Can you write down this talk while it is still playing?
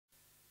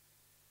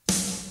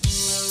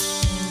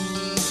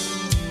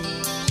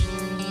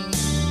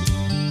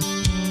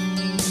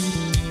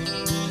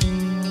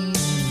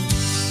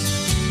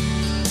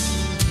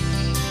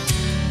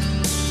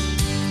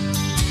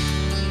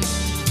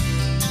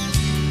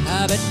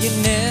I bet you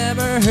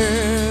never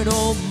heard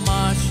old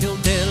Marshall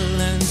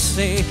Dillon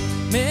say,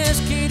 Miss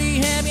Kitty,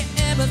 have you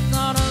ever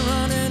thought of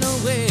running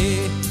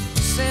away,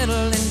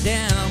 settling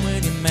down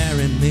when you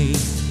marry me?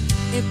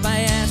 If I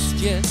asked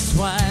you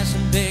twice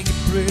and begged you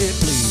pretty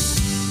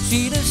please,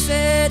 she'd have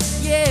said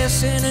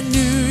yes in a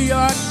New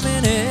York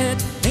minute.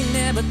 He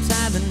never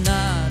tied the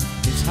knot,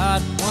 his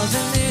heart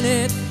wasn't in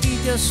it. He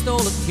just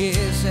stole a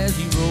kiss as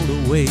he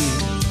rolled away.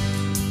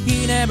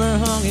 He never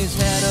hung his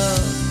hat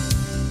up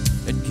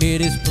at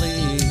Kitty's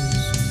place.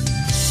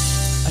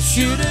 I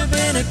should have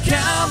been a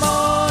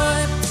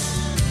cowboy,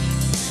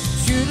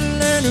 should have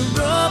learned to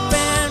rope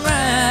and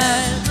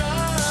ride.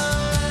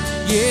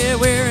 Yeah,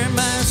 wearing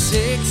my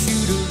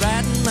six-shooter,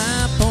 riding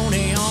my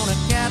pony on a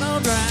cattle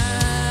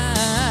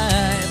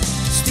drive,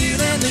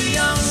 stealing the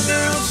young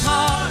girl's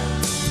heart.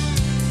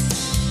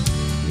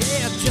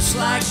 Yeah, just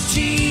like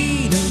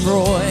Gene and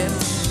Roy,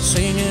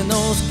 singing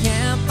those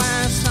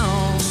campfire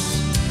songs.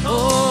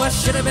 Oh, I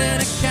should have been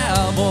a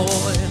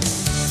cowboy.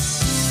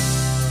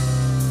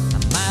 I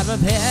might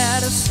have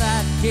had a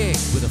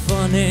sidekick with a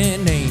funny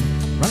name,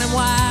 running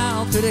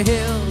wild through the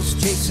hills,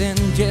 chasing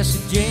Jesse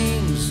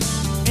James,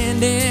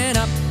 ending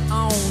up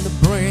on the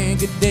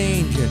brink of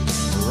danger,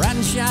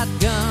 riding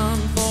shotgun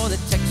for the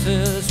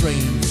Texas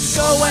Rangers.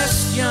 Go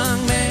west,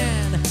 young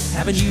man,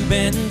 haven't you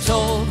been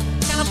told?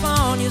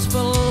 California's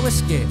full of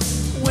whiskey,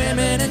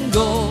 women and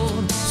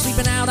gold,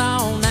 sleeping out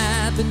all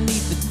night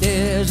beneath the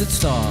desert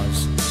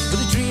stars,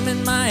 with a dream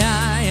in my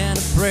eye and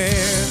a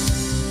prayer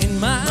in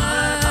my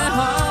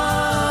heart.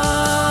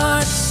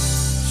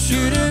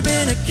 Should have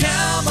been a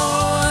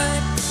cowboy,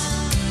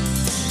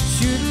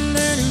 should have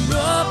learned to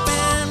rope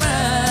and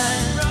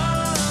ride,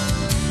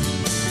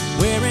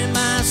 wearing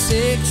my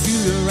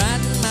six-shooter,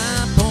 riding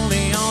my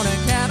pony on a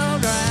cattle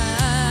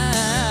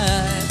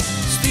drive,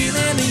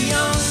 stealing the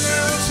young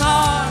girl's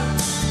heart.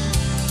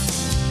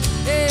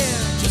 Yeah,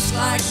 just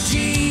like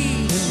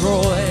Gene and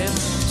Roy,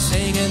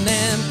 singing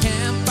them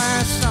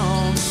campfire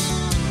songs.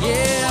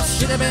 Yeah, I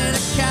should have been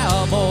a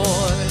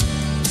cowboy.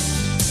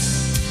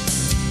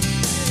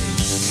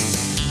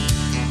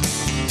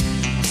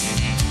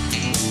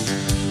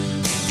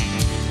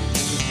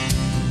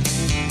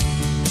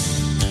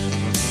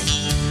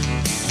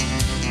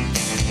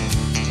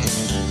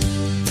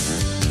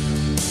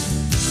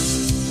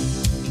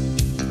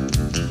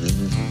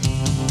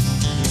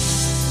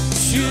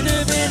 Should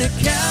have been a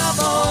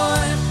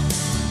cowboy,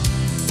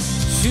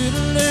 should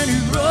have learned to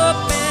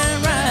rope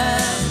and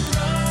ride.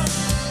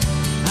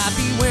 I'd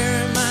be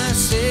wearing my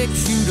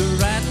six-shooter,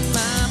 riding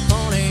my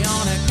pony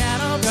on a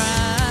cattle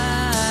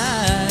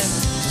drive,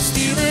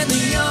 stealing the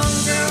young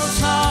girl's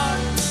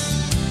heart.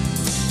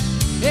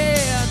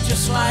 Yeah,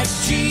 just like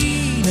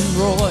Gene and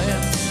Roy,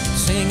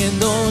 singing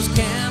those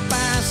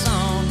campfire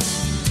songs.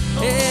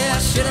 Yeah, I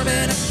should have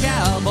been a cowboy.